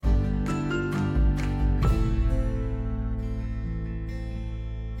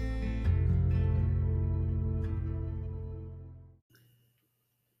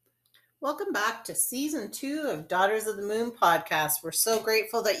Welcome back to season 2 of Daughters of the Moon podcast. We're so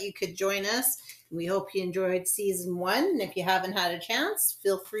grateful that you could join us. We hope you enjoyed season 1. And if you haven't had a chance,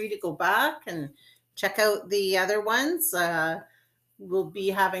 feel free to go back and check out the other ones. We'll be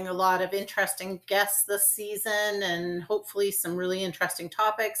having a lot of interesting guests this season and hopefully some really interesting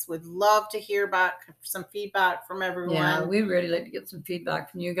topics. Would love to hear back some feedback from everyone. Yeah, we'd really like to get some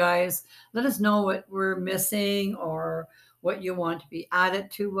feedback from you guys. Let us know what we're missing or what you want to be added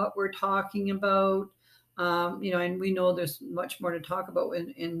to what we're talking about. And we know there's much more to talk about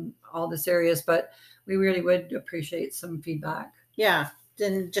in all this areas, but we really would appreciate some feedback. Yeah,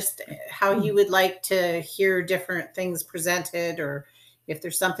 and just how you would like to hear different things presented, or if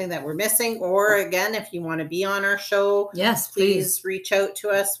there's something that we're missing, or again, if you want to be on our show, yes, please reach out to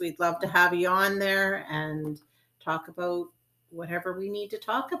us. We'd love to have you on there and talk about whatever we need to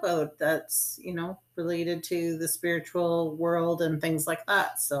talk about that's, related to the spiritual world and things like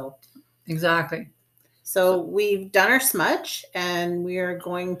that. So exactly. So we've done our smudge and we are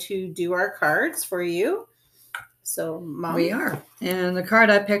going to do our cards for you. So Mom. We are. And the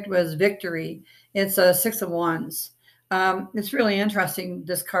card I picked was Victory. It's a 6 of Wands. It's really interesting,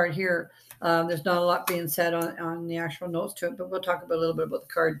 this card here. There's not a lot being said on the actual notes to it, but we'll talk about a little bit about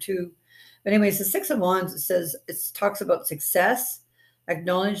the card too. But anyways, the 6 of Wands, it talks about success,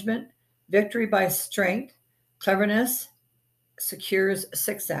 acknowledgement, victory by strength, cleverness secures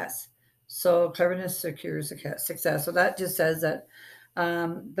success. So cleverness secures success. So that just says that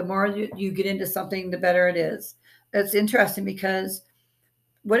the more you get into something, the better it is. It's interesting because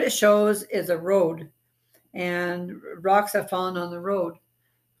what it shows is a road, and rocks have fallen on the road,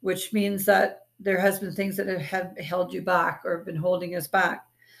 which means that there has been things that have held you back or been holding us back.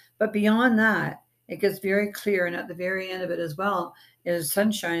 But beyond that, it gets very clear. And at the very end of it as well, is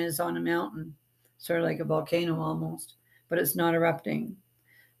sunshine is on a mountain, sort of like a volcano almost, but it's not erupting.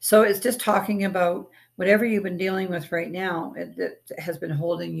 So it's just talking about whatever you've been dealing with right now that has been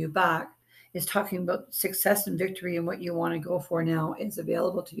holding you back. Is talking about success and victory, and what you want to go for now is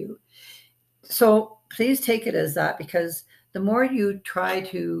available to you. So please take it as that, because the more you try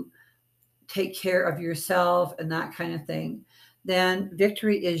to take care of yourself and that kind of thing, then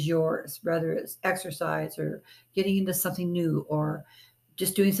victory is yours, whether it's exercise or getting into something new or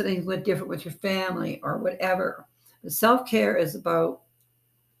just doing something different with your family or whatever. The self-care is about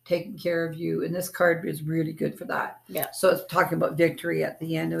taking care of you, and this card is really good for that. Yeah. So it's talking about victory at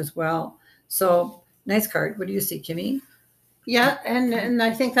the end as well. So nice card. What do you see, Kimmy? Yeah, and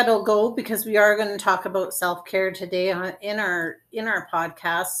I think that'll go, because we are going to talk about self-care today in our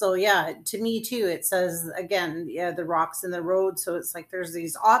podcast. So yeah, to me too, it says again, the rocks in the road. So it's like there's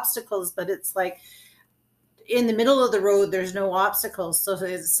these obstacles, but it's like in the middle of the road, there's no obstacles. So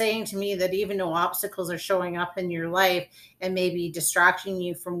it's saying to me that even though obstacles are showing up in your life and maybe distracting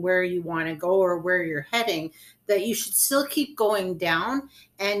you from where you want to go or where you're heading, that you should still keep going down,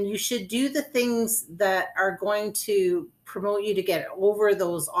 and you should do the things that are going to promote you to get over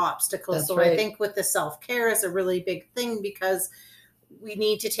those obstacles. That's so right. I think with the self-care is a really big thing, because we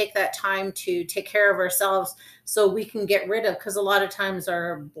need to take that time to take care of ourselves so we can get rid of, because a lot of times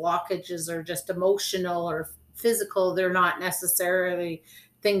our blockages are just emotional or physical. They're not necessarily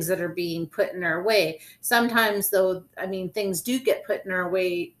things that are being put in our way. Sometimes though, things do get put in our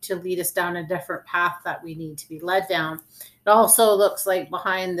way to lead us down a different path that we need to be led down. It also looks like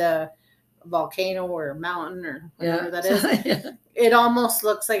behind the volcano or mountain or whatever that is, it almost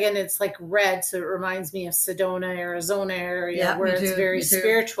looks like, and it's like red, so it reminds me of Sedona, Arizona area, where it's very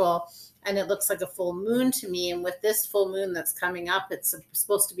spiritual, and it looks like a full moon to me. And with this full moon that's coming up, it's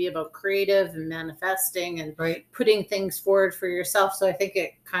supposed to be about creative and manifesting and putting things forward for yourself. So I think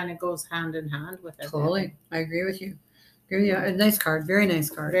it kind of goes hand in hand with it. Totally. I agree with you. A nice card. Very nice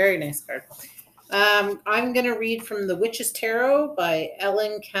card. Very nice card. I'm going to read from the Witch's Tarot by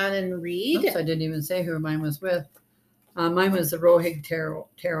Ellen Cannon Reed. Oops, I didn't even say who mine was with. Mine was the Rohig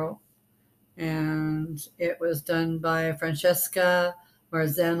Tarot, and it was done by Francesca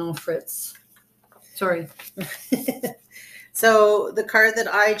Marzano Fritz. Sorry. So the card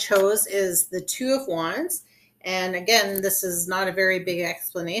that I chose is the 2 of Wands. And again, this is not a very big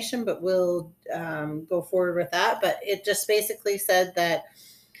explanation, but we'll go forward with that. But it just basically said that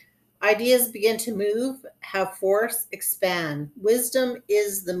ideas begin to move, have force, expand. Wisdom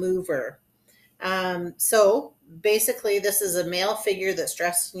is the mover. So basically, this is a male figure that's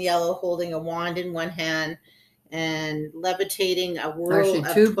dressed in yellow, holding a wand in one hand and levitating a whirl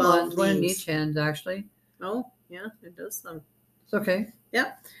of 12 wands, one in each hand, actually. Oh, yeah, it does some. It's okay.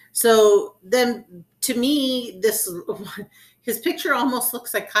 Yeah. So then, to me, his picture almost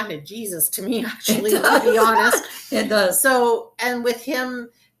looks like kind of Jesus to me, actually, to be honest. It does. So, and with him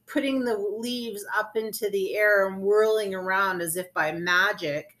putting the leaves up into the air and whirling around as if by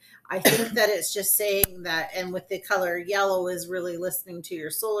magic. I think that it's just saying that, and with the color yellow is really listening to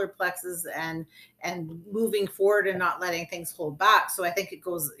your solar plexus and moving forward and not letting things hold back. So I think it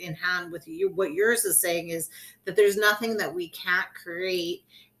goes in hand with you. What yours is saying is that there's nothing that we can't create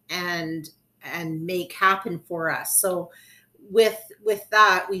and make happen for us. So with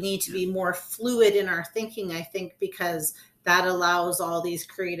that, we need to be more fluid in our thinking, I think, because that allows all these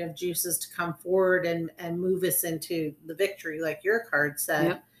creative juices to come forward and move us into the victory, like your card said.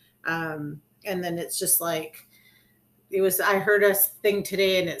 Yep. And then it's just like, I heard a thing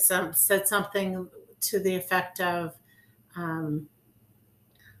today, and it said something to the effect of,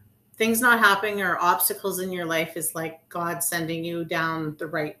 things not happening or obstacles in your life is like God sending you down the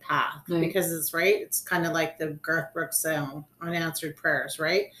right path, Right. because it's right. It's kind of like the Garth Brooks song, Unanswered Prayers,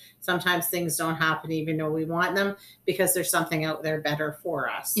 right? Sometimes things don't happen even though we want them, because there's something out there better for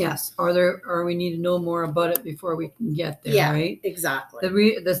us. Yes. Or we need to know more about it before we can get there, Yeah, right? exactly.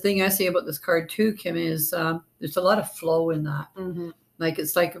 The thing I say about this card too, Kim, is there's a lot of flow in that. Mm-hmm. Like,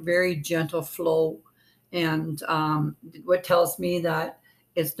 it's like a very gentle flow. And what tells me that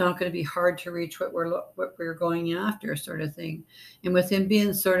it's not going to be hard to reach what we're going after, sort of thing. And with him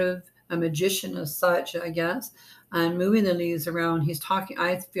being sort of a magician as such, I guess, and moving the leaves around, he's talking,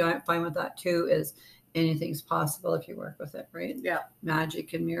 I find with that too, is anything's possible if you work with it, right? Yeah.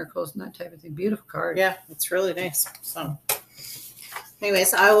 Magic and miracles and that type of thing. Beautiful card. Yeah, it's really nice. So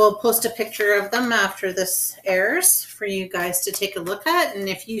anyways, I will post a picture of them after this airs for you guys to take a look at. And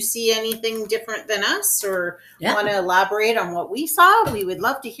if you see anything different than us, or want to elaborate on what we saw, we would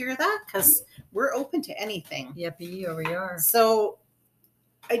love to hear that, because we're open to anything. Yep, here we are. So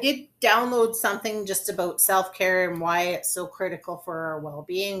I did download something just about self-care and why it's so critical for our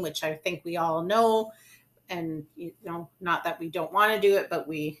well-being, which I think we all know. And, not that we don't want to do it, but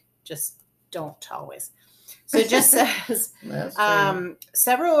we just don't always. So it just says,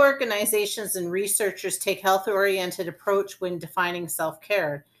 several organizations and researchers take health-oriented approach when defining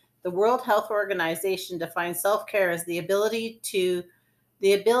self-care. The World Health Organization defines self-care as the ability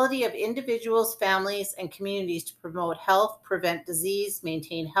of individuals, families, and communities to promote health, prevent disease,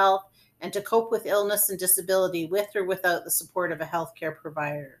 maintain health, and to cope with illness and disability with or without the support of a healthcare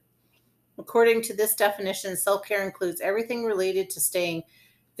provider. According to this definition, self-care includes everything related to staying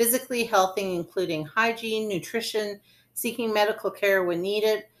physically healthy, including hygiene, nutrition, seeking medical care when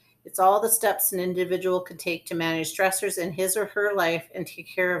needed. It's all the steps an individual can take to manage stressors in his or her life and take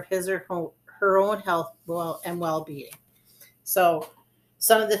care of his or her own health and well-being. So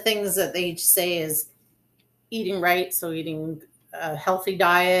some of the things that they say is eating right, so eating a healthy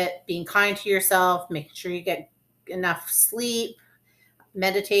diet, being kind to yourself, making sure you get enough sleep,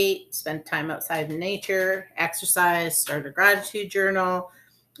 meditate, spend time outside in nature, exercise, start a gratitude journal,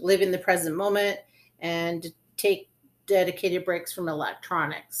 live in the present moment, and take dedicated breaks from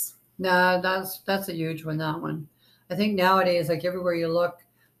electronics. No, that's a huge one, that one. I think nowadays, like everywhere you look,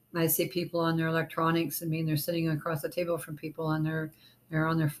 I see people on their electronics. I mean, they're sitting across the table from people and they're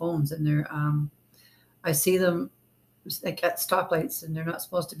on their phones, and I see them like at stoplights, and they're not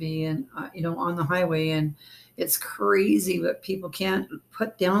supposed to be in, on the highway. And it's crazy, but people can't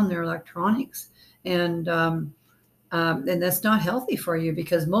put down their electronics. And that's not healthy for you,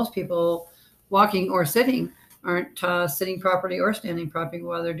 because most people walking or sitting aren't sitting properly or standing properly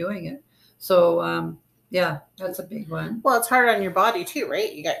while they're doing it. So, yeah, that's a big one. Well, it's hard on your body too,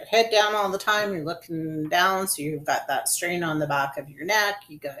 right? You got your head down all the time. You're looking down, so you've got that strain on the back of your neck.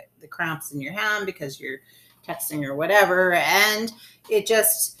 You got the cramps in your hand because you're texting or whatever. And it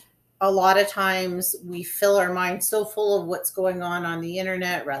just, a lot of times we fill our mind so full of what's going on the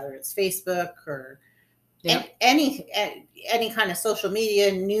internet, whether it's Facebook or any kind of social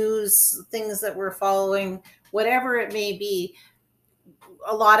media, news, things that we're following, whatever it may be.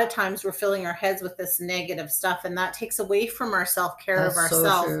 A lot of times we're filling our heads with this negative stuff, and that takes away from our self-care of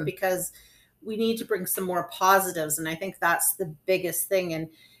ourselves, because we need to bring some more positives. And I think that's the biggest thing.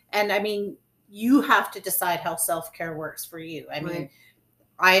 And I mean, you have to decide how self-care works for you. I mean,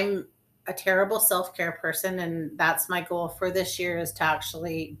 I'm a terrible self-care person, and that's my goal for this year, is to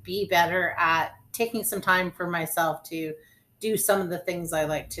actually be better at taking some time for myself to do some of the things I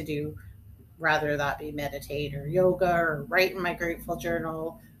like to do, rather that be meditate or yoga or write in my grateful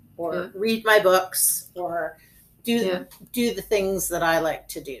journal or read my books or do the things that I like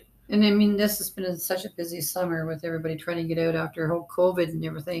to do. And I mean, this has been such a busy summer with everybody trying to get out after whole COVID and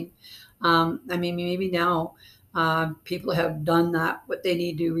everything. I mean, maybe now People have done that, what they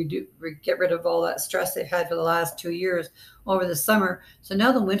need to get rid of all that stress they've had for the last 2 years over the summer. So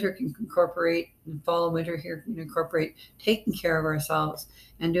now the winter can incorporate, and fall and winter here can incorporate taking care of ourselves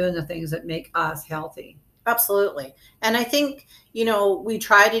and doing the things that make us healthy. Absolutely. And I think, you know, we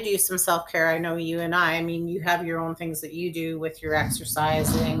try to do some self care. I know you and I mean, you have your own things that you do with your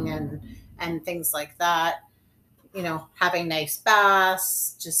exercising and things like that. You know, having nice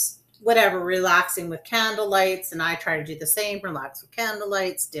baths, just whatever, relaxing with candle lights. And I try to do the same, relax with candle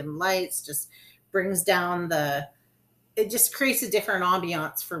lights, dim lights, just brings down the, it just creates a different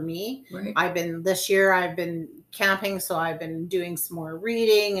ambiance for me. Right. This year, I've been camping, so I've been doing some more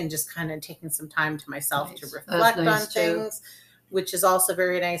reading and just kind of taking some time to myself to reflect on things, which is also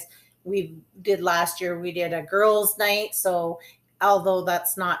very nice. Last year, we did a girls' night. So although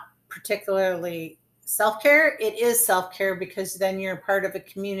that's not particularly self-care, it is self-care because then you're part of a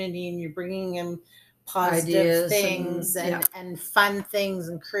community and you're bringing in positive Ideas things and fun things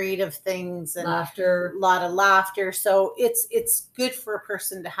and creative things and laughter, a lot of laughter. So it's good for a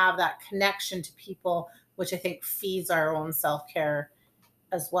person to have that connection to people, which I think feeds our own self-care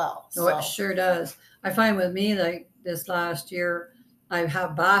as well. So it sure does. I find with me, like this last year, I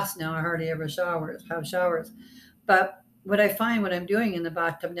have baths now. I hardly ever have showers. But what I find when I'm doing in the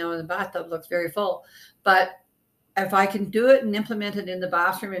bathtub now, the bathtub looks very full. But if I can do it and implement it in the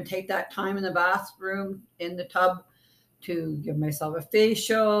bathroom and take that time in the bathroom, in the tub, to give myself a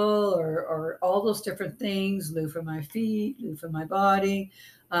facial or all those different things, loo for my feet, loo for my body,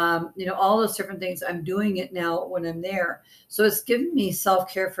 all those different things. I'm doing it now when I'm there. So it's giving me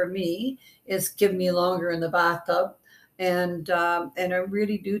self-care for me. It's giving me longer in the bathtub. And I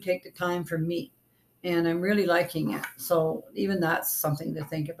really do take the time for me. And I'm really liking it. So even that's something to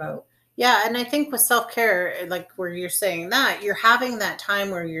think about. Yeah, and I think with self-care, like where you're saying that, you're having that time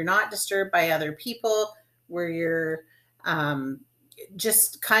where you're not disturbed by other people, where you're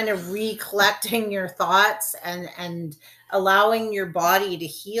just kind of recollecting your thoughts and allowing your body to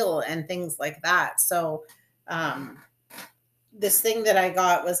heal and things like that. So this thing that I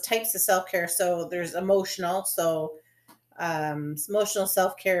got was types of self-care. So there's emotional. So emotional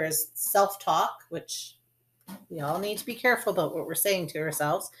self-care is self-talk, which we all need to be careful about what we're saying to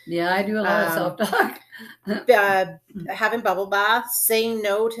ourselves. Yeah, I do a lot of self-talk. Having bubble baths, saying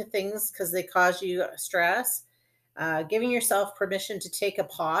no to things because they cause you stress, giving yourself permission to take a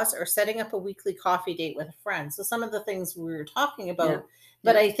pause, or setting up a weekly coffee date with a friend. So some of the things we were talking about, yeah.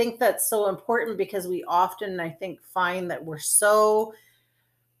 But yeah. I think that's so important because we often, I think, find that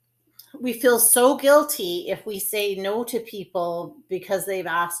we feel so guilty if we say no to people because they've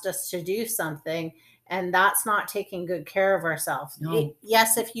asked us to do something. And that's not taking good care of ourselves. No.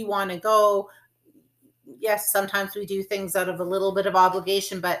 Yes, if you want to go, yes, sometimes we do things out of a little bit of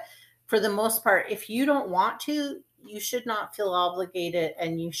obligation, but for the most part, if you don't want to, you should not feel obligated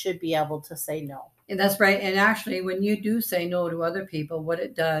and you should be able to say no. And that's right. And actually, when you do say no to other people, what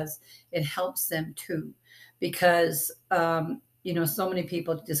it does, it helps them too. Because, so many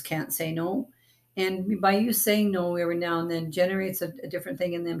people just can't say no. And by you saying no every now and then generates a different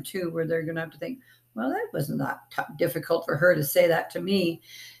thing in them too, where they're going to have to think, well, that wasn't that difficult for her to say that to me.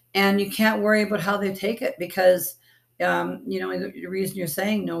 And you can't worry about how they take it because, the reason you're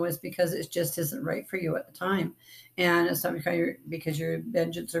saying no is because it just isn't right for you at the time. And it's not because you're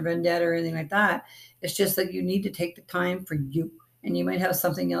vengeance or vendetta or anything like that. It's just that you need to take the time for you. And you might have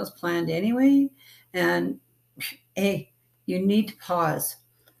something else planned anyway. And, hey, you need to pause.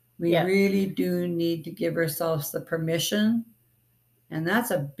 We really do need to give ourselves the permission. And that's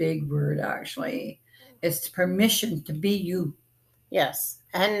a big word, actually. It's permission to be you. Yes.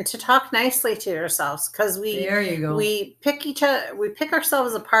 And to talk nicely to ourselves, because we pick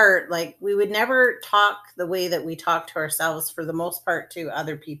ourselves apart. Like we would never talk the way that we talk to ourselves for the most part to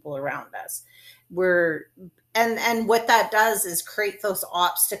other people around us. And what that does is create those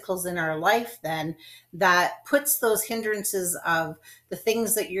obstacles in our life then that puts those hindrances of the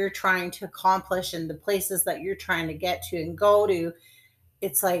things that you're trying to accomplish and the places that you're trying to get to and go to.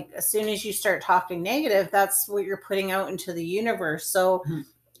 It's like as soon as you start talking negative, that's what you're putting out into the universe. So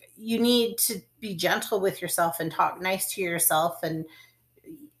you need to be gentle with yourself and talk nice to yourself. And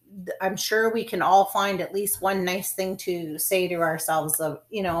I'm sure we can all find at least one nice thing to say to ourselves, and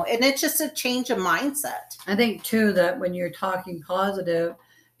it's just a change of mindset. I think too, that when you're talking positive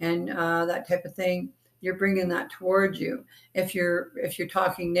and that type of thing, you're bringing that towards you. If you're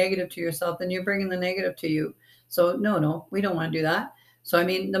talking negative to yourself, then you're bringing the negative to you. So no, we don't want to do that. So, I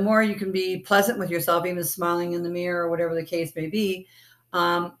mean, the more you can be pleasant with yourself, even smiling in the mirror or whatever the case may be,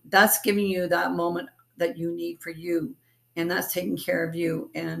 that's giving you that moment that you need for you. And that's taking care of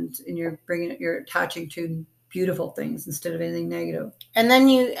you. And you're attaching to beautiful things instead of anything negative. And then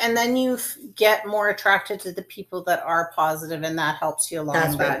you get more attracted to the people that are positive, and that helps you along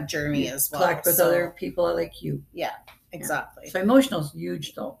That's that right. journey You as well. collect with So, other people like you. yeah, exactly. So emotional is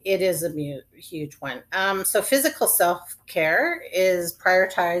huge, though. It is a huge one. So physical self-care is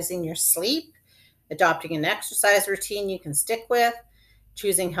prioritizing your sleep, adopting an exercise routine you can stick with,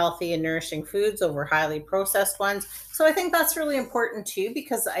 choosing healthy and nourishing foods over highly processed ones. So I think that's really important too,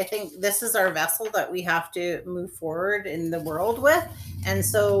 because I think this is our vessel that we have to move forward in the world with. And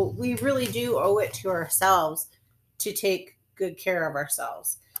so we really do owe it to ourselves to take good care of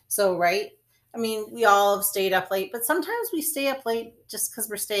ourselves. So, right? I mean, we all have stayed up late, but sometimes we stay up late just because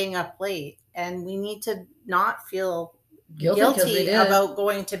we're staying up late, and we need to not feel guilty about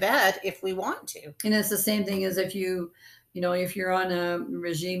going to bed if we want to. And it's the same thing as if if you're on a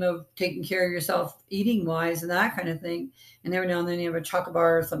regime of taking care of yourself eating wise and that kind of thing, and every now and then you have a chocolate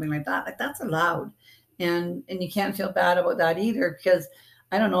bar or something like that, like that's allowed. And you can't feel bad about that either, because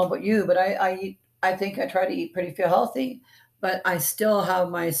I don't know about you, but I think I try to eat pretty healthy, but I still have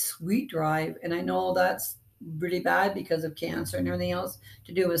my sweet drive, and I know that's really bad because of cancer and everything else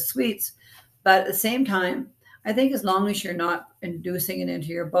to do with sweets. But at the same time, I think as long as you're not inducing it into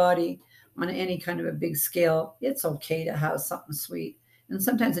your body on any kind of a big scale, it's okay to have something sweet. And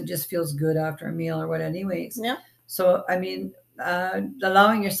sometimes it just feels good after a meal or what, anyways. Yeah. So, I mean,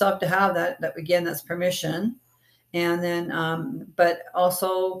 allowing yourself to have that again, that's permission. And then, but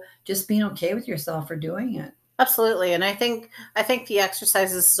also just being okay with yourself for doing it. Absolutely. And I think the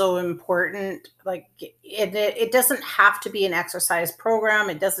exercise is so important. Like it doesn't have to be an exercise program.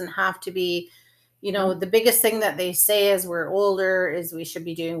 It doesn't have to be, the biggest thing that they say as we're older is we should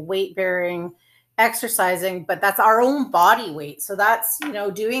be doing weight bearing, exercising, but that's our own body weight. So that's,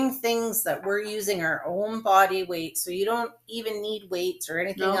 doing things that we're using our own body weight. So you don't even need weights or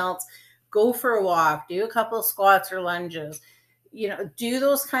anything else. Go for a walk, do a couple of squats or lunges, do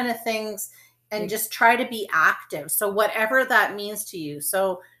those kind of things. And just try to be active. So whatever that means to you.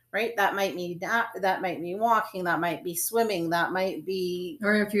 So, right, that might mean that might be walking, that might be swimming, that might be.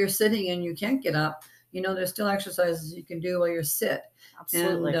 Or if you're sitting and you can't get up, there's still exercises you can do while you're sit.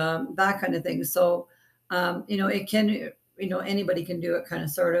 Absolutely. And that kind of thing. So, it can, anybody can do it, kind of,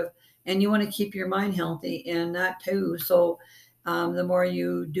 sort of. And you want to keep your mind healthy in that too. So, the more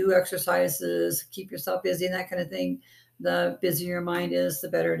you do exercises, keep yourself busy and that kind of thing, the busier your mind is, the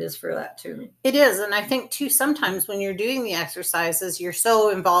better it is for that too. It is. And I think too, sometimes when you're doing the exercises, you're so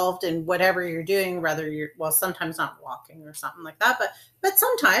involved in whatever you're doing, whether sometimes not walking or something like that. But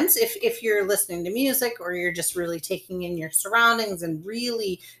sometimes if you're listening to music, or you're just really taking in your surroundings and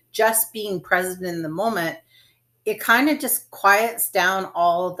really just being present in the moment, it kind of just quiets down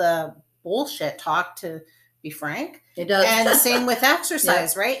all the bullshit talk, to be frank. It does. And the same with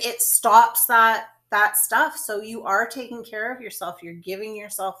exercise, right? It stops that stuff. So you are taking care of yourself. You're giving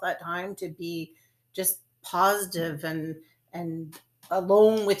yourself that time to be just positive and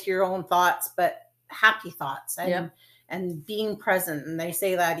alone with your own thoughts, but happy thoughts and being present. And they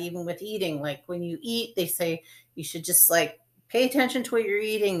say that even with eating, like when you eat, they say you should just like pay attention to what you're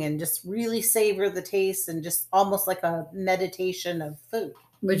eating and just really savor the taste, and just almost like a meditation of food.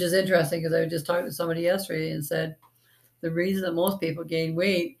 Which is interesting, because I was just talking to somebody yesterday and said the reason that most people gain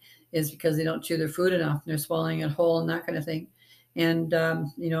weight is because they don't chew their food enough, and they're swallowing it whole and that kind of thing. And,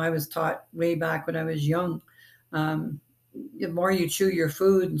 I was taught way back when I was young, the more you chew your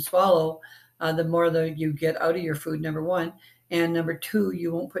food and swallow, the more you get out of your food, number one. And number two,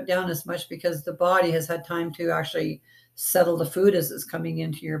 you won't put down as much because the body has had time to actually settle the food as it's coming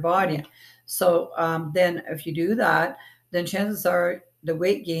into your body. So then if you do that, then chances are the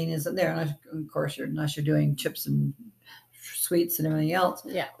weight gain isn't there. And of course, unless you're doing chips and sweets and everything else.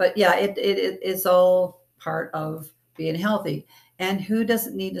 Yeah. But yeah, it's all part of being healthy. And who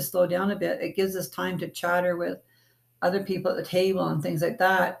doesn't need to slow down a bit? It gives us time to chatter with other people at the table and things like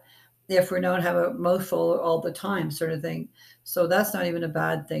that, if we don't have a mouthful all the time, sort of thing. So that's not even a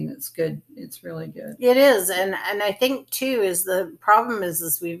bad thing. It's good. It's really good. It is. And I think too, is the problem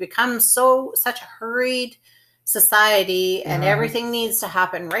is we've become such a hurried society, and everything needs to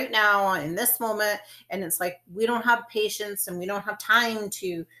happen right now in this moment. And it's like, we don't have patience and we don't have time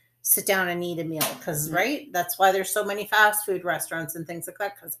to sit down and eat a meal, because right, that's why there's so many fast food restaurants and things like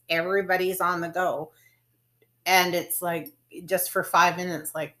that, because everybody's on the go. And it's like, just for 5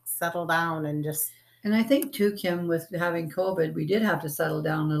 minutes, like, settle down and just. And I think too, Kim, with having COVID, we did have to settle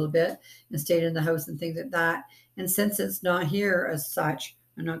down a little bit and stayed in the house and things like that. And since it's not here as such,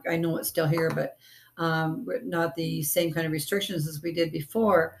 I know it's still here, but not the same kind of restrictions as we did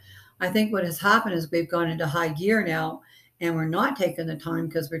before. I think what has happened is we've gone into high gear now, and we're not taking the time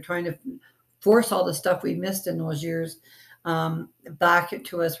because we're trying to force all the stuff we missed in those years back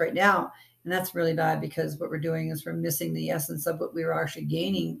to us right now. And that's really bad, because what we're doing is we're missing the essence of what we were actually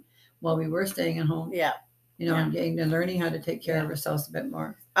gaining while we were staying at home. Yeah. And getting and learning how to take care of ourselves a bit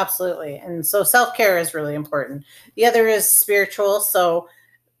more. Absolutely. And so self-care is really important. The other is spiritual. So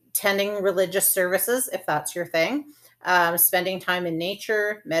attending religious services, if that's your thing, spending time in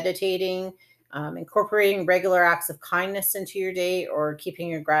nature, meditating, incorporating regular acts of kindness into your day, or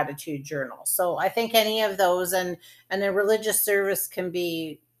keeping a gratitude journal. So I think any of those, and a religious service can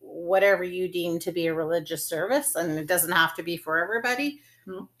be whatever you deem to be a religious service, and it doesn't have to be for everybody.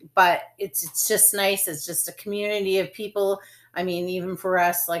 But it's just nice. It's just a community of people. I mean, even for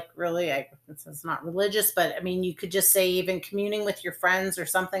us, like really, it's not religious, but I mean, you could just say even communing with your friends or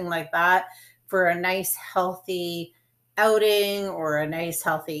something like that for a nice, healthy outing or a nice,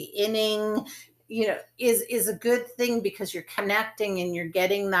 healthy inning, is a good thing, because you're connecting and you're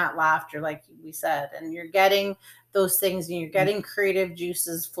getting that laughter, like we said, and you're getting those things, and you're getting creative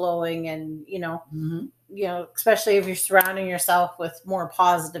juices flowing, and especially if you're surrounding yourself with more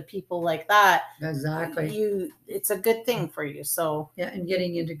positive people like that. Exactly. It's a good thing for you. So and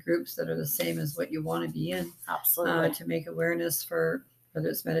getting into groups that are the same as what you want to be in. Absolutely. To make awareness for whether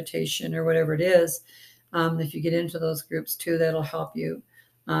it's meditation or whatever it is. If you get into those groups too, that'll help you.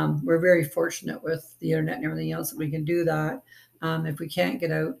 We're very fortunate with the internet and everything else that we can do that. If we can't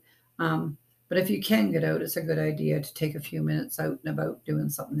get out, but if you can get out, it's a good idea to take a few minutes out and about doing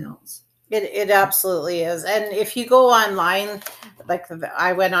something else. It absolutely is. And if you go online, like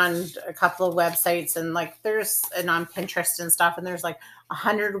I went on a couple of websites, and and on Pinterest and stuff, and there's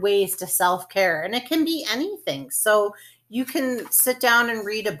 100 ways to self-care, and it can be anything. So you can sit down and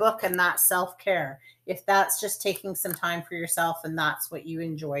read a book, and that's self-care. If that's just taking some time for yourself and that's what you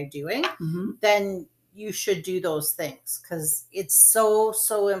enjoy doing, then you should do those things, because it's so,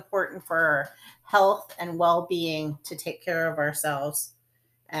 so important for our health and well-being to take care of ourselves.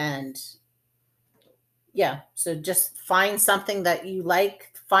 And so just find something that you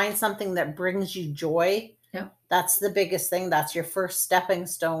like, find something that brings you joy. That's the biggest thing. That's your first stepping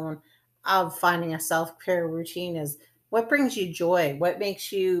stone of finding a self-care routine, is what brings you joy, what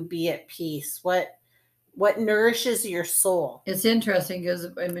makes you be at peace, what nourishes your soul. It's interesting, because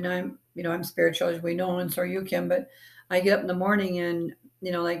I mean, I'm spiritual, as we know, and so are you, Kim, but I get up in the morning, and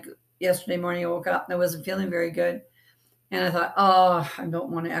like yesterday morning I woke up and I wasn't feeling very good. And I thought, I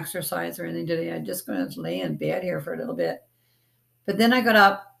don't want to exercise or anything today. I'm just going to lay in bed here for a little bit. But then I got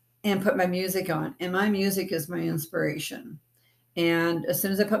up and put my music on, and my music is my inspiration. And as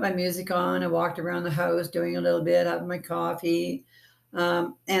soon as I put my music on, I walked around the house doing a little bit, having my coffee.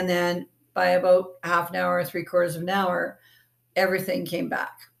 And then by about half an hour, 3/4 of an hour, everything came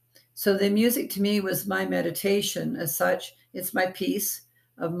back. So the music to me was my meditation as such. It's my peace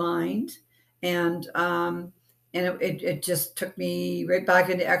of mind. And it just took me right back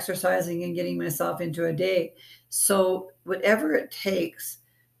into exercising and getting myself into a day. So whatever it takes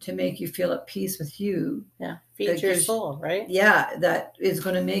to make you feel at peace with you. Feed your soul, right? That is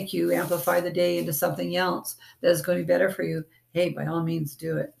going to make you amplify the day into something else that is going to be better for you. Hey, by all means,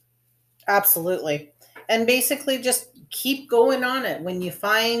 do it. Absolutely. And basically just keep going on it. When you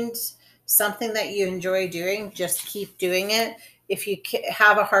find something that you enjoy doing, just keep doing it. If you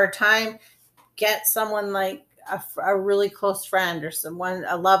have a hard time, get someone like a really close friend, or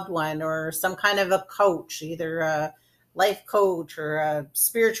a loved one, or some kind of a coach, either a life coach or a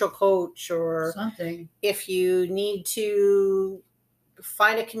spiritual coach, or something. If you need to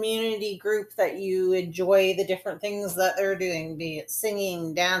find a community group that you enjoy the different things that they're doing, be it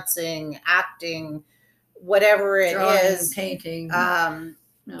singing, dancing, acting, whatever it is, painting.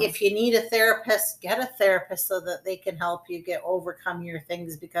 If you need a therapist, get a therapist so that they can help you overcome your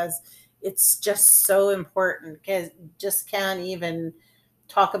things, because it's just so important. Because just can't even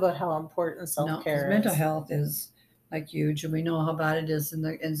talk about how important self-care is. Mental health is huge, and we know how bad it is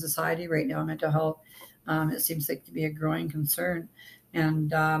in society right now. Mental health, it seems like to be a growing concern,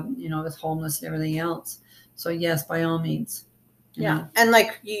 and with homeless and everything else. So yes, by all means.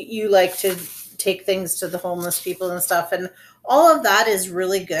 And you like to take things to the homeless people and stuff, and all of that is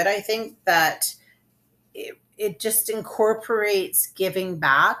really good. I think that it just incorporates giving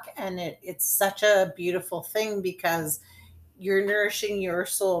back, and it's such a beautiful thing, because you're nourishing your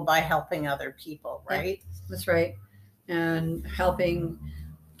soul by helping other people, right? That's right. And helping,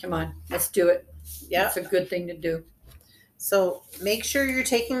 come on, let's do it. It's a good thing to do. So make sure you're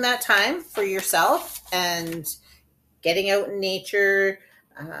taking that time for yourself and getting out in nature,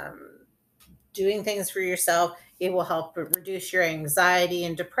 doing things for yourself. It will help reduce your anxiety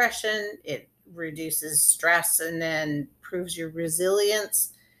and depression. It reduces stress and then improves your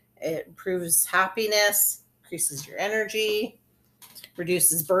resilience. It improves happiness, increases your energy,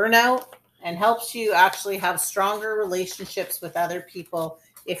 reduces burnout, and helps you actually have stronger relationships with other people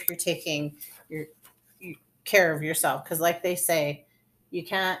if you're taking your, care of yourself. Because, like they say, you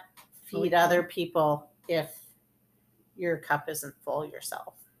can't feed other people if your cup isn't full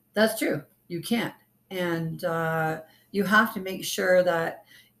yourself. That's true. You can't. And you have to make sure that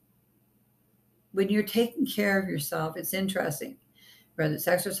when you're taking care of yourself, it's interesting, whether it's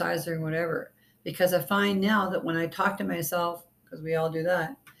exercise or whatever, because I find now that when I talk to myself, because we all do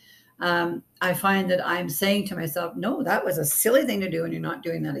that, I find that I'm saying to myself, no, that was a silly thing to do, and you're not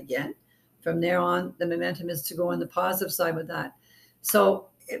doing that again. From there on, the momentum is to go on the positive side with that. So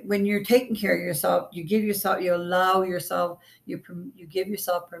when you're taking care of yourself, you give yourself, you allow yourself, you give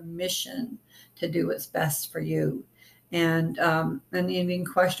yourself permission to do what's best for you, and even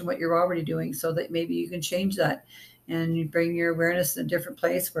question what you're already doing, so that maybe you can change that, and you bring your awareness in a different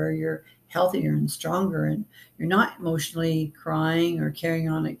place where you're healthier and stronger, and you're not emotionally crying or carrying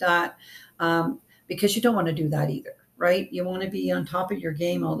on like that, because you don't want to do that either, right? You want to be on top of your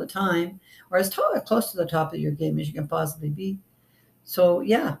game all the time, or as close to the top of your game as you can possibly be. So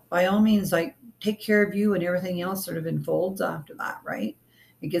yeah, by all means, like, take care of you, and everything else sort of unfolds after that, right?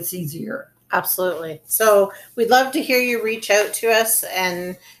 It gets easier. Absolutely. So we'd love to hear you reach out to us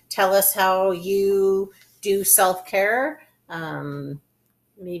and tell us how you do self-care.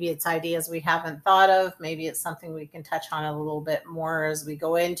 Maybe it's ideas we haven't thought of. Maybe it's something we can touch on a little bit more as we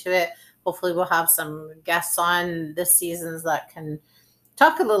go into it. Hopefully we'll have some guests on this season that can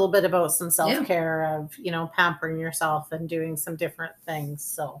talk a little bit about some self-care of, pampering yourself and doing some different things.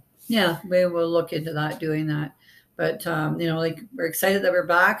 So yeah, we will look into that, doing that. But like, we're excited that we're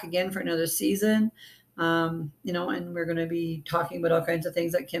back again for another season. And we're going to be talking about all kinds of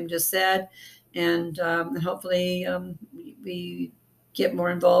things that Kim just said, and hopefully we get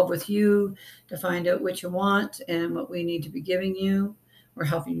more involved with you to find out what you want and what we need to be giving you or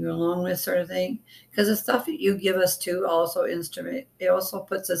helping you along with, sort of thing. Because the stuff that you give us too also it also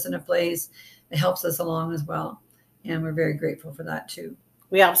puts us in a place that helps us along as well. And we're very grateful for that too.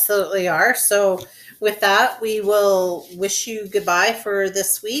 We absolutely are. So with that, we will wish you goodbye for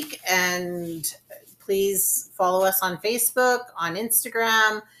this week. And please follow us on Facebook, on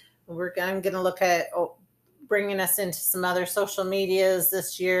Instagram. I'm going to look at bringing us into some other social medias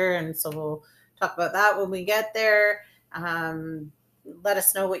this year. And so we'll talk about that when we get there. Let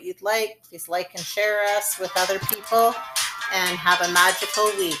us know what you'd like. Please like and share us with other people, and have a magical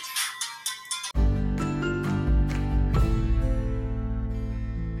week.